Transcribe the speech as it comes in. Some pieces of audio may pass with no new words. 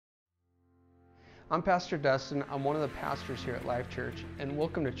I'm Pastor Dustin. I'm one of the pastors here at Life Church, and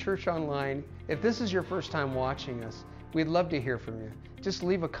welcome to Church Online. If this is your first time watching us, we'd love to hear from you. Just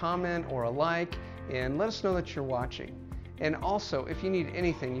leave a comment or a like and let us know that you're watching. And also, if you need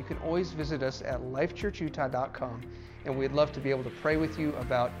anything, you can always visit us at lifechurchutah.com, and we'd love to be able to pray with you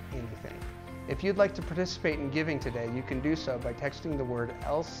about anything. If you'd like to participate in giving today, you can do so by texting the word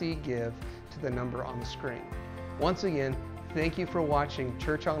LCGIVE to the number on the screen. Once again, thank you for watching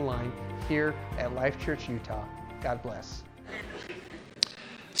Church Online here at Life Church Utah. God bless.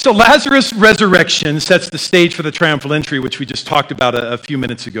 So Lazarus' resurrection sets the stage for the triumphal entry, which we just talked about a few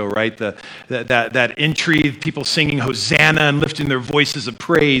minutes ago, right? That entry, people singing Hosanna and lifting their voices of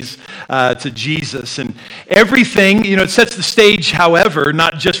praise to Jesus. And everything, it sets the stage, however,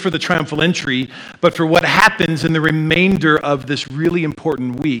 not just for the triumphal entry, but for what happens in the remainder of this really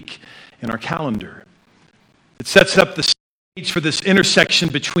important week in our calendar. It sets up the stage for this intersection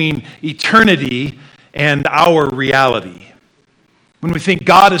between eternity and our reality. When we think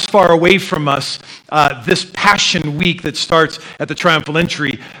God is far away from us, this Passion Week that starts at the triumphal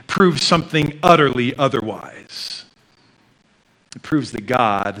entry proves something utterly otherwise. It proves that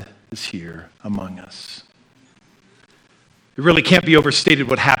God is here among us. It really can't be overstated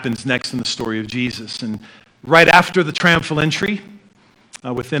what happens next in the story of Jesus. And right after the triumphal entry,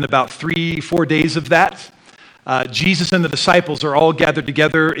 within about 3-4 days of that, Jesus and the disciples are all gathered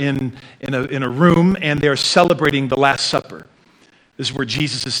together in a room, and they're celebrating the Last Supper. This is where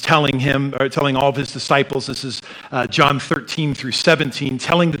Jesus is telling all of his disciples, this is John 13 through 17,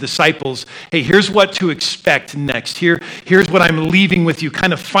 telling the disciples, hey, here's what to expect next. Here's what I'm leaving with you,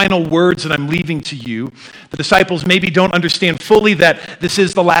 kind of final words that I'm leaving to you. The disciples maybe don't understand fully that this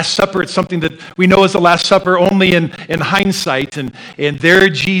is the Last Supper. It's something that we know as the Last Supper only in hindsight. And there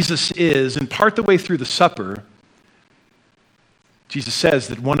Jesus is. And part the way through the supper, Jesus says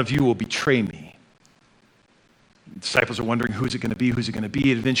that one of you will betray me. The disciples are wondering, who's it going to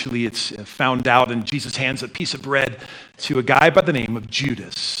be? And eventually it's found out, and Jesus hands a piece of bread to a guy by the name of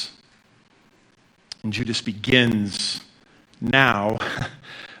Judas. And Judas begins now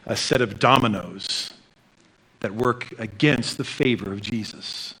a set of dominoes that work against the favor of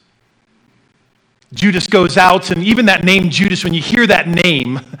Jesus. Judas goes out, and even that name Judas, when you hear that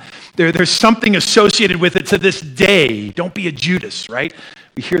name, there's something associated with it to this day. Don't be a Judas, right?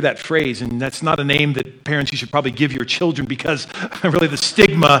 We hear that phrase, and that's not a name that parents, you should probably give your children, because really the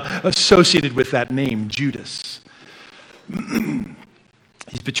stigma associated with that name, Judas.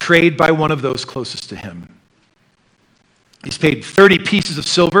 He's betrayed by one of those closest to him. He's paid 30 pieces of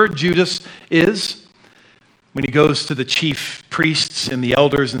silver, Judas is, when he goes to the chief priests and the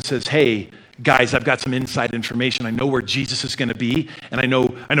elders and says, hey, guys, I've got some inside information. I know where Jesus is going to be, and I know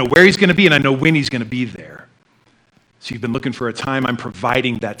where he's going to be, and I know when he's going to be there. So you've been looking for a time. I'm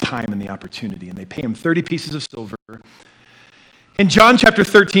providing that time and the opportunity. And they pay him 30 pieces of silver. In John chapter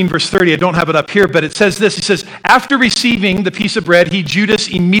 13, verse 30, I don't have it up here, but it says this. It says, after receiving the piece of bread, Judas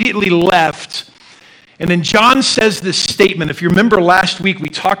immediately left. And then John says this statement. If you remember last week, we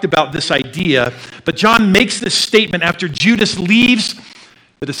talked about this idea, but John makes this statement after Judas leaves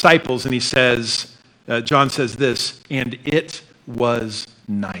the disciples, and he says, John says this, and it was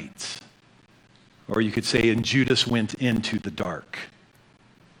night. Or you could say, and Judas went into the dark.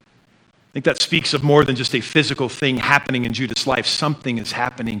 I think that speaks of more than just a physical thing happening in Judas' life. Something is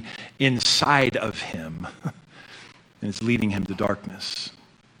happening inside of him, and it's leading him to darkness.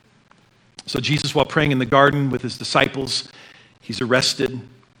 So Jesus, while praying in the garden with his disciples, he's arrested.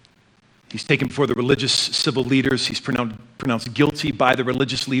 He's taken before the religious civil leaders. He's pronounced guilty by the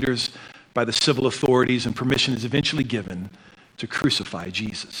religious leaders, by the civil authorities, and permission is eventually given to crucify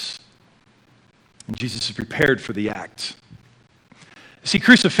Jesus. And Jesus is prepared for the act. See,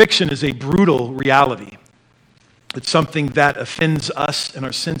 crucifixion is a brutal reality. It's something that offends us in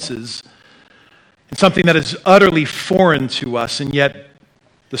our senses, and something that is utterly foreign to us, and yet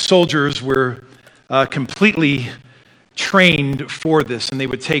the soldiers were completely trained for this, and they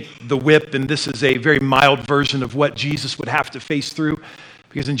would take the whip, and this is a very mild version of what Jesus would have to face through.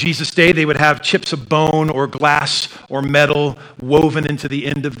 Because in Jesus' day, they would have chips of bone or glass or metal woven into the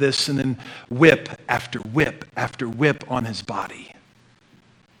end of this, and then whip after whip after whip on his body.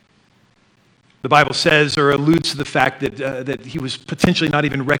 The Bible says or alludes to the fact that he was potentially not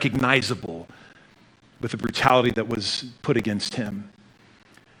even recognizable with the brutality that was put against him.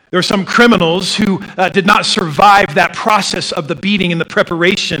 There are some criminals who did not survive that process of the beating and the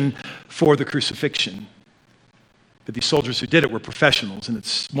preparation for the crucifixion. But these soldiers who did it were professionals, and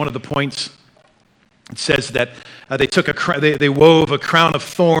it's one of the points It says that they wove a crown of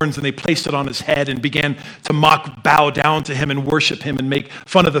thorns and they placed it on his head and began to bow down to him and worship him and make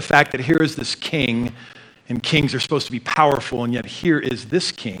fun of the fact that here is this king, and kings are supposed to be powerful, and yet here is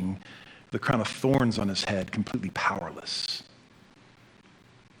this king, the crown of thorns on his head, completely powerless.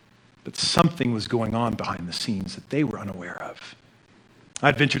 But something was going on behind the scenes that they were unaware of.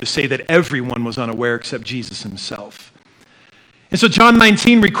 I'd venture to say that everyone was unaware except Jesus himself. And so John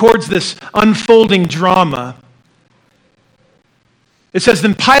 19 records this unfolding drama. It says,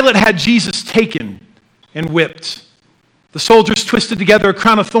 then Pilate had Jesus taken and whipped. The soldiers twisted together a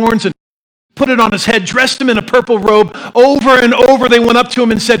crown of thorns and put it on his head, dressed him in a purple robe. Over and over they went up to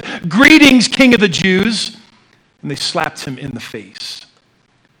him and said, greetings, King of the Jews. And they slapped him in the face.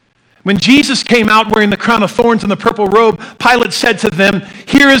 When Jesus came out wearing the crown of thorns and the purple robe, Pilate said to them,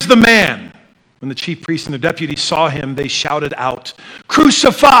 here is the man. When the chief priests and the deputies saw him, they shouted out,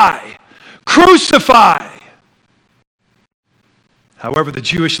 crucify! Crucify! However, the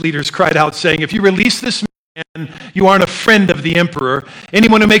Jewish leaders cried out, saying, if you release this man, you aren't a friend of the emperor.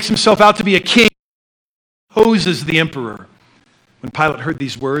 Anyone who makes himself out to be a king opposes the emperor. When Pilate heard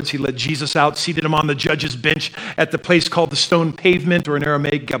these words, he led Jesus out, seated him on the judge's bench at the place called the Stone Pavement, or in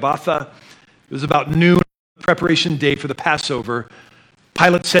Aramaic, Gabbatha. It was about noon, preparation day for the Passover.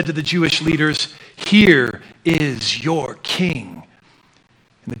 Pilate said to the Jewish leaders, here is your king.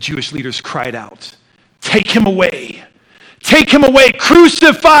 And the Jewish leaders cried out, take him away. Take him away.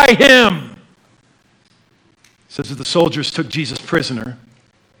 Crucify him. It says that the soldiers took Jesus prisoner.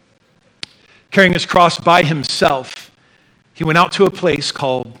 Carrying his cross by himself, he went out to a place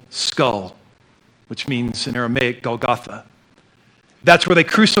called Skull, which means in Aramaic, Golgotha. That's where they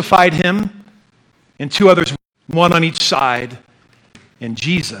crucified him and two others, one on each side, and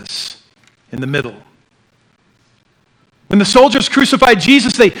Jesus in the middle. When the soldiers crucified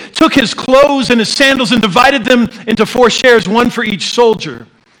Jesus, they took his clothes and his sandals and divided them into 4 shares, one for each soldier.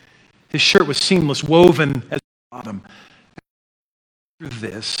 His shirt was seamless, woven as the bottom. After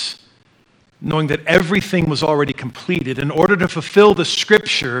this, knowing that everything was already completed, in order to fulfill the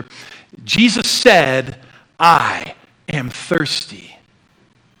scripture, Jesus said, I am thirsty.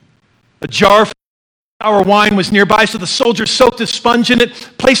 A jar of sour wine was nearby, so the soldier soaked a sponge in it,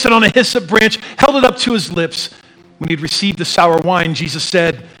 placed it on a hyssop branch, held it up to his lips. When he'd received the sour wine, Jesus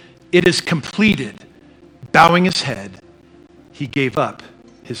said, it is completed. Bowing his head, he gave up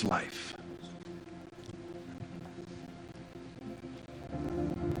his life.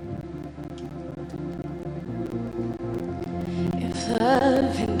 If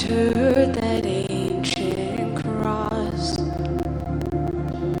love endured that ancient cross,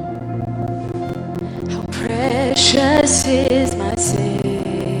 how precious is my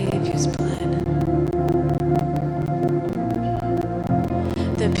Savior's blood.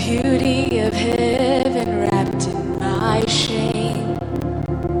 The beauty of heaven wrapped in my shame.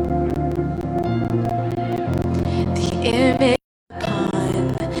 The image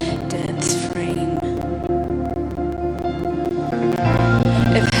upon death's frame.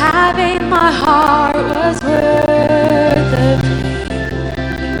 If having my heart was worth the pain,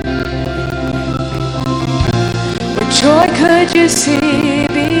 what joy could you see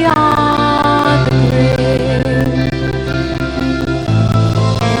beyond the grave?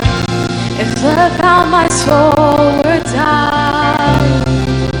 If love found my soul were down,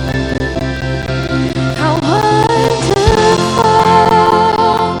 how wonderful,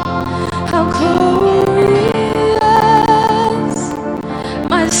 how glorious,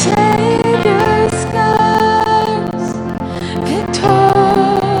 my Savior's scars,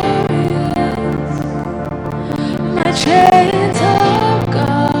 victorious, my chains are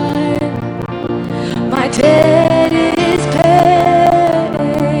gone, my debt is paid,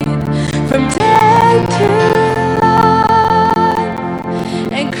 from death to life,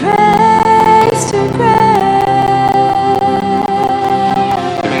 and grace to grace.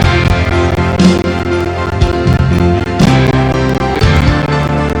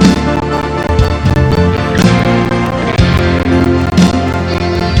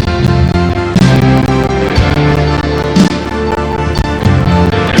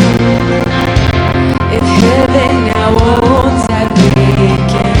 If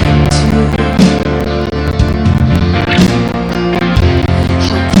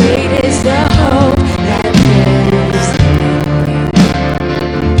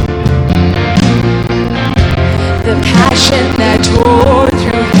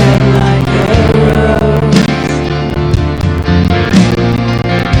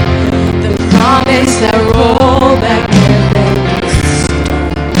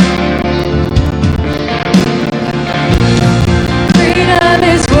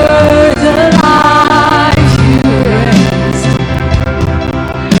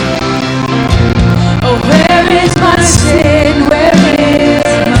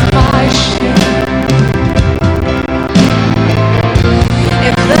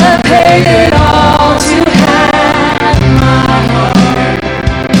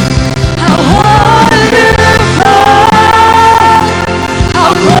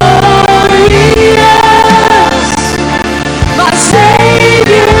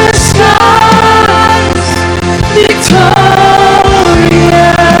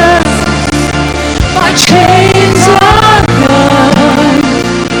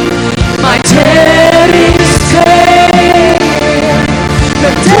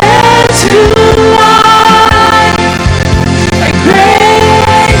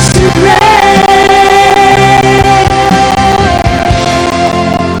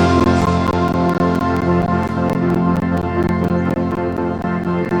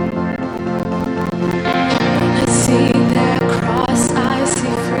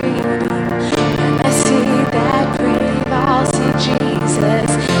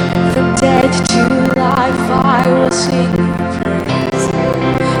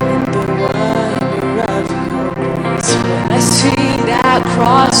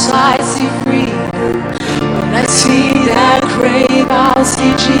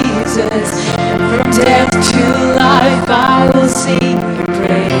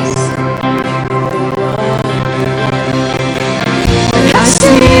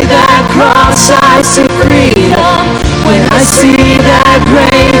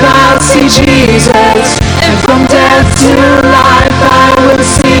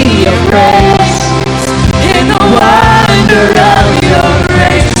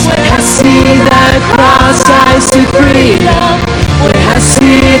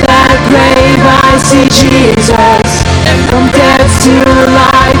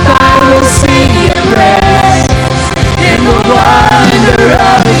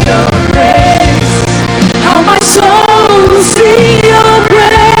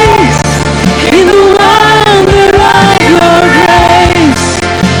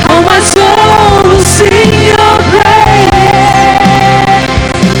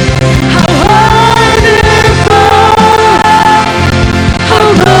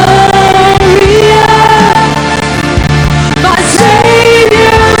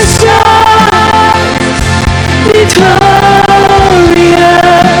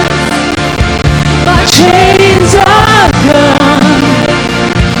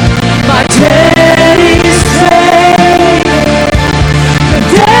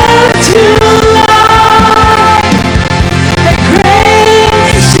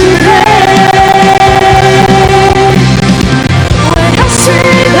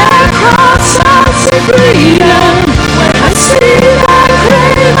freedom. When I see that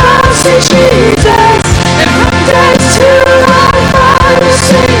grave, I'll see Jesus. And from death to life, I will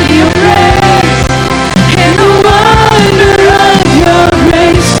sing your praise. In the wonder of your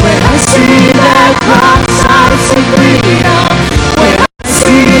grace, when I see that cross, I'll see freedom. When I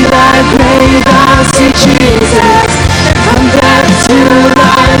see that grave, I'll see Jesus. And from death to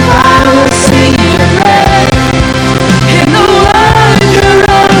life, I will sing your praise. In the wonder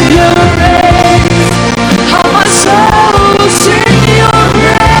of your grace, how my soul will sing your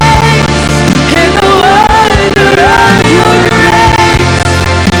praise. In the wonder of your grace,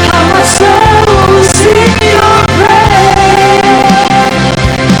 how my soul will sing your praise.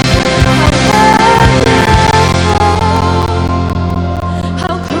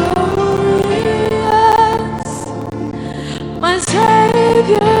 How glorious my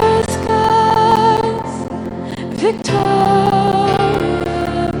Savior's skies, victorious,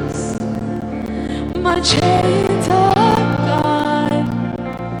 my chains are gone,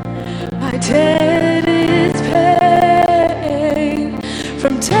 my debt is paid,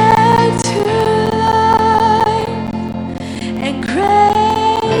 from death to life, and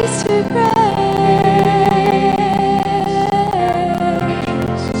grace to grace.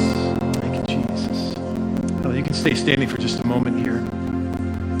 Thank you, Jesus. Oh, you can stay standing for just a moment here.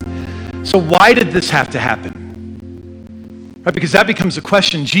 So why did this have to happen? Right, because that becomes a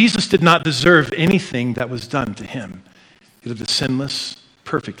question. Jesus did not deserve anything that was done to him. He lived a sinless,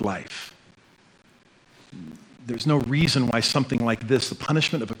 perfect life. There's no reason why something like this, the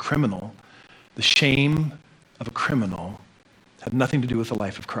punishment of a criminal, the shame of a criminal, had nothing to do with the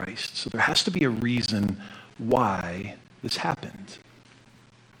life of Christ. So there has to be a reason why this happened.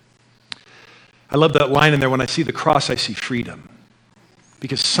 I love that line in there, when I see the cross, I see freedom.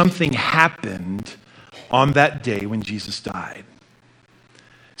 Because something happened on that day when Jesus died.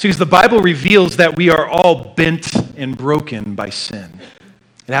 See, because the Bible reveals that we are all bent and broken by sin.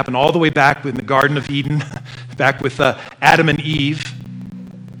 It happened all the way back in the Garden of Eden, back with Adam and Eve.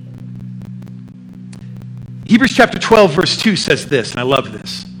 Hebrews chapter 12, verse 2 says this, and I love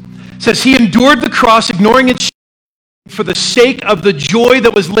this. It says, he endured the cross, ignoring its shame, for the sake of the joy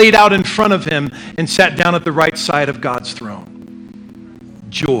that was laid out in front of him, and sat down at the right side of God's throne.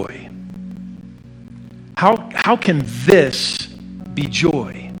 Joy. How can this be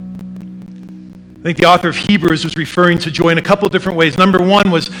joy? I think the author of Hebrews was referring to joy in a couple of different ways. Number one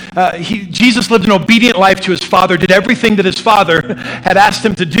was Jesus lived an obedient life to his Father, did everything that his Father had asked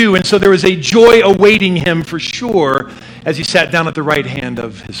him to do, and so there was a joy awaiting him for sure as he sat down at the right hand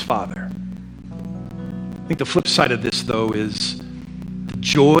of his Father. I think the flip side of this, though, is the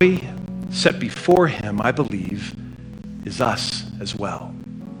joy set before him, I believe, is us as well.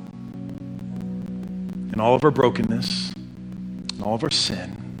 In all of our brokenness, in all of our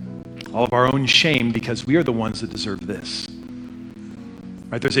sin, all of our own shame, because we are the ones that deserve this.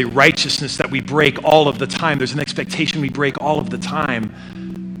 Right? There's a righteousness that we break all of the time. There's an expectation we break all of the time.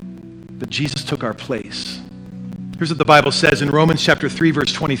 But Jesus took our place. Here's what the Bible says in Romans chapter 3,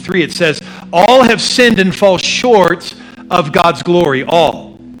 verse 23. It says, all have sinned and fall short of God's glory.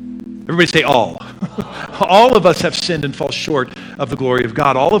 All. Everybody say all. All of us have sinned and fall short of the glory of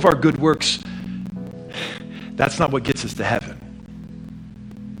God. All of our good works, that's not what gets us to heaven.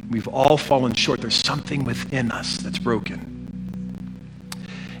 We've all fallen short. There's something within us that's broken.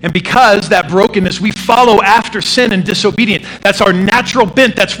 And because that brokenness, we follow after sin and disobedience. That's our natural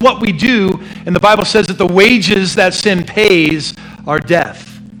bent. That's what we do. And the Bible says that the wages that sin pays are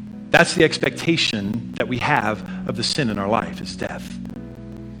death. That's the expectation that we have of the sin in our life, is death.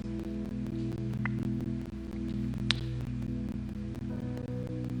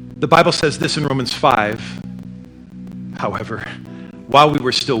 The Bible says this in Romans 5, however, while we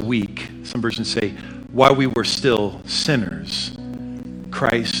were still weak, some versions say, while we were still sinners,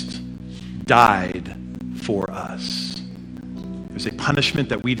 Christ died for us. There's a punishment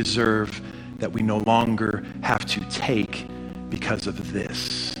that we deserve that we no longer have to take because of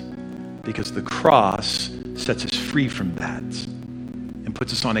this. Because the cross sets us free from that and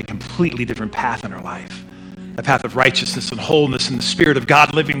puts us on a completely different path in our life. A path of righteousness and wholeness and the Spirit of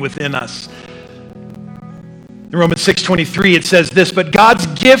God living within us. In Romans 6:23 it says this, but God's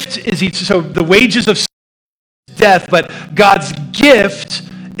gift is, so the wages of sin is death, but God's gift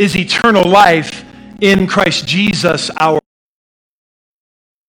is eternal life in Christ Jesus our Lord.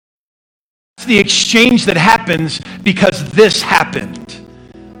 It's the exchange that happens because this happened.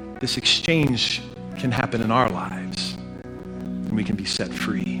 This exchange can happen in our lives and we can be set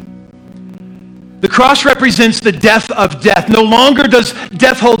free. The cross represents the death of death. No longer does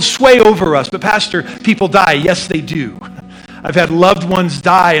death hold sway over us. But Pastor, people die. Yes, they do. I've had loved ones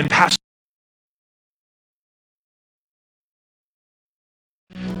die, and Pastor,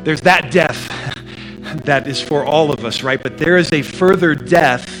 There's that death that is for all of us, right? But there is a further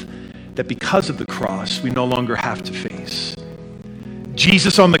death that because of the cross, we no longer have to face.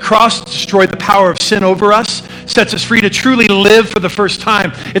 Jesus on the cross destroyed the power of sin over us, sets us free to truly live for the first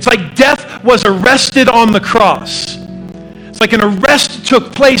time. It's like death was arrested on the cross. It's like an arrest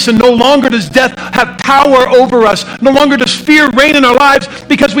took place, and no longer does death have power over us. No longer does fear reign in our lives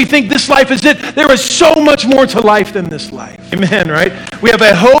because we think this life is it. There is so much more to life than this life. Amen, right? We have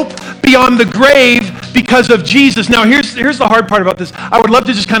a hope beyond the grave because of Jesus. Now, here's the hard part about this. I would love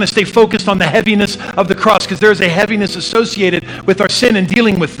to just kind of stay focused on the heaviness of the cross because there is a heaviness associated with our sin and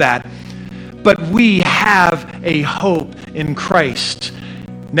dealing with that. But we have a hope in Christ.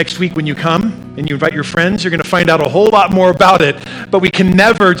 Next week when you come and you invite your friends, you're going to find out a whole lot more about it. But we can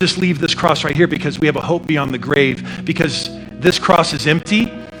never just leave this cross right here because we have a hope beyond the grave, because this cross is empty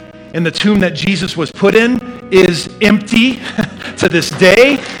and the tomb that Jesus was put in is empty to this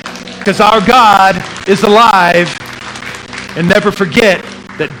day because our God is alive. And never forget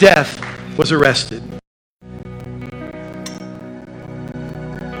that death was arrested.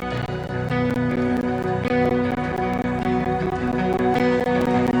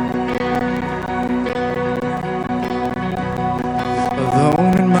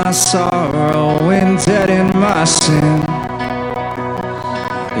 Alone in my sorrow and dead in my sin,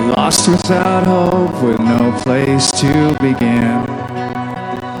 lost without hope with no place to begin.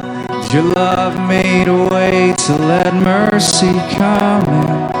 Your love made a way to let mercy come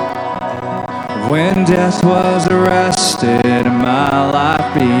in. When death was arrested and my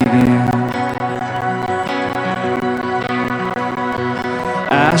life began,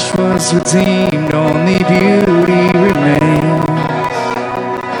 ash was redeemed, only beauty remained.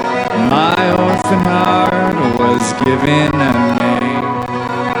 My orphan heart was given a name.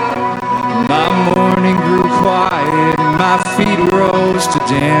 My mourning grew quiet, my feet rose to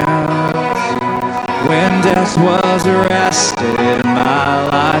dance. When death was arrested, my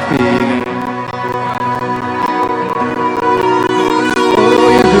life began. Oh,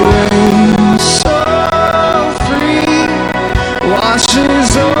 your grace so free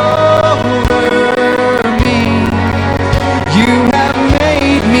washes over me. You have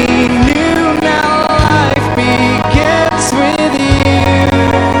made me new, now life begins with you.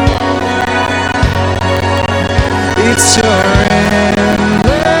 It's your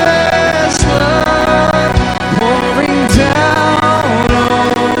endless love pouring down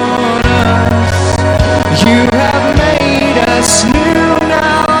on us. You have made us new,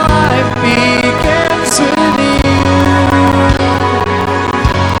 now life begins with you.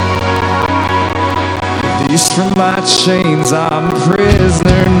 Released from my chains, I'm a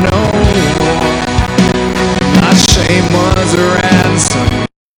prisoner no more. My shame was a ransom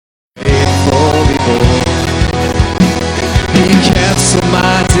paid fully bore. He canceled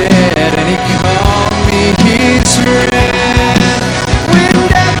my debt and he called me his friend. When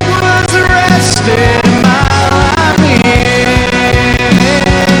death was arrested, my life began.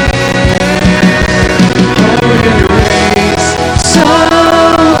 Oh, your grace so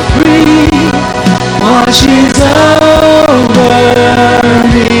free washes over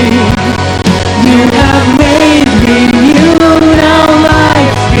me. You have made me new, now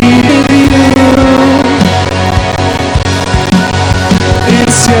life be with you.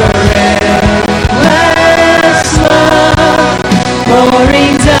 It's your endless love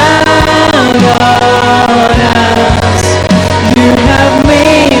pouring down on us. You have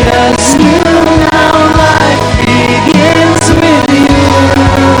made us new, now life begins with you.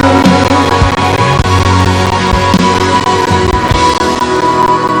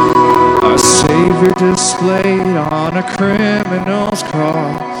 Our Savior displayed on a criminal's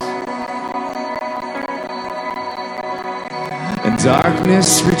cross, and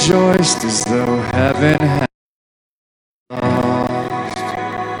darkness rejoiced as though heaven had lost.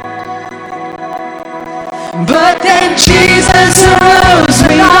 But then Jesus arose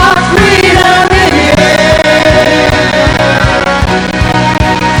with our freedom in hand.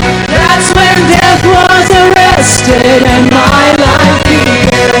 That's when death was arrested and my life began.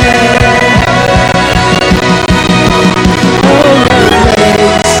 Oh, your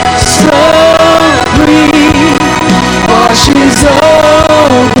grace so free washes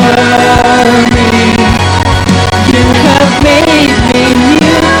over me. You have made me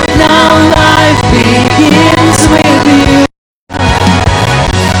new, now life begins with you.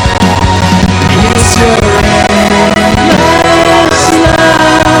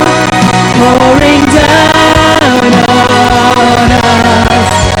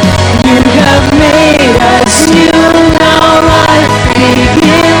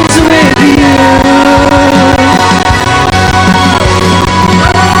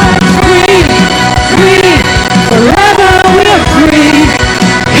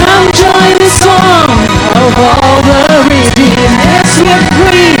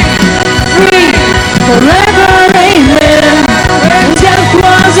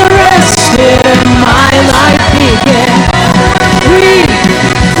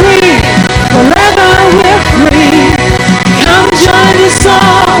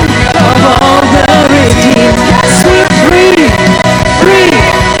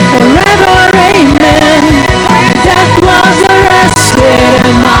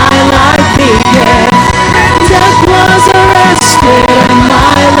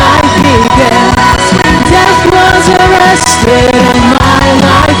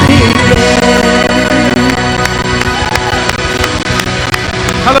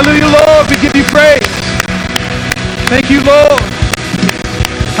 you, Lord.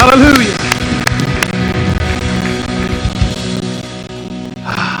 Hallelujah.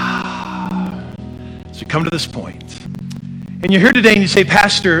 So come to this point. And you're here today and you say,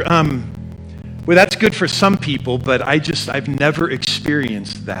 Pastor, well, that's good for some people, but I've never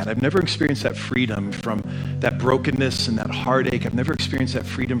experienced that. I've never experienced that freedom from that brokenness and that heartache. I've never experienced that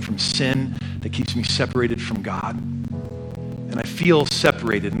freedom from sin that keeps me separated from God. And I feel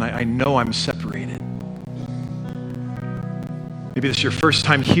separated, and I know I'm separated. Maybe this is your first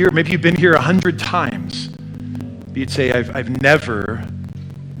time here. Maybe you've been here 100 times. But you'd say, I've never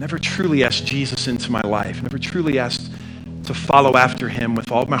truly asked Jesus into my life, never truly asked to follow after him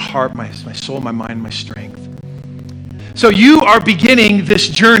with all my heart, my soul, my mind, my strength. So you are beginning this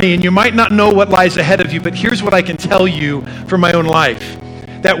journey, and you might not know what lies ahead of you, but here's what I can tell you from my own life.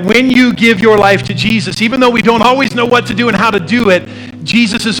 That when you give your life to Jesus, even though we don't always know what to do and how to do it,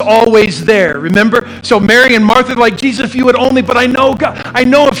 Jesus is always there. Remember? So Mary and Martha are like, Jesus, if you would only, but I know God, I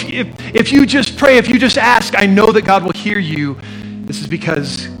know if you just pray, if you just ask, I know that God will hear you. This is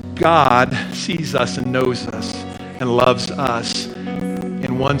because God sees us and knows us and loves us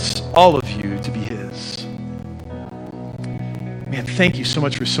and wants all of you to be his. Man, thank you so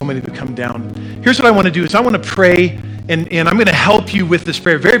much for so many to come down. Here's what I want to do is I want to pray, and I'm going to help you with this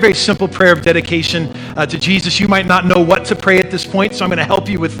prayer. Very, very simple prayer of dedication to Jesus. You might not know what to pray at this point, so I'm going to help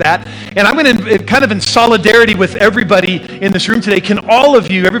you with that. And I'm going to, kind of in solidarity with everybody in this room today, can all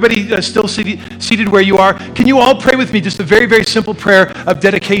of you, everybody still seated where you are, can you all pray with me just a very, very simple prayer of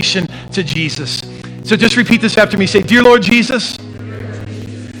dedication to Jesus? So just repeat this after me. Say, Dear Lord Jesus,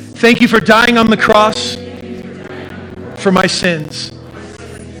 thank you for dying on the cross for my sins.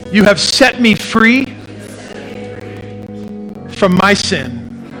 You have set me free from my sin.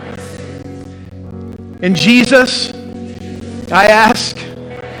 And Jesus, I ask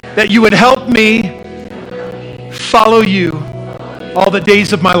that you would help me follow you all the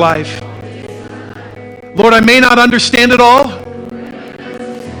days of my life. Lord, I may not understand it all,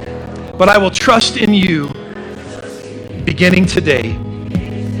 but I will trust in you beginning today.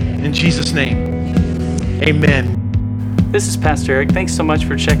 In Jesus' name, amen. This is Pastor Eric. Thanks so much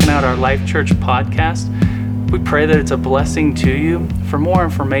for checking out our Life Church podcast. We pray that it's a blessing to you. For more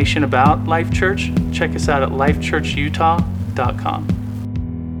information about Life Church, check us out at lifechurchutah.com.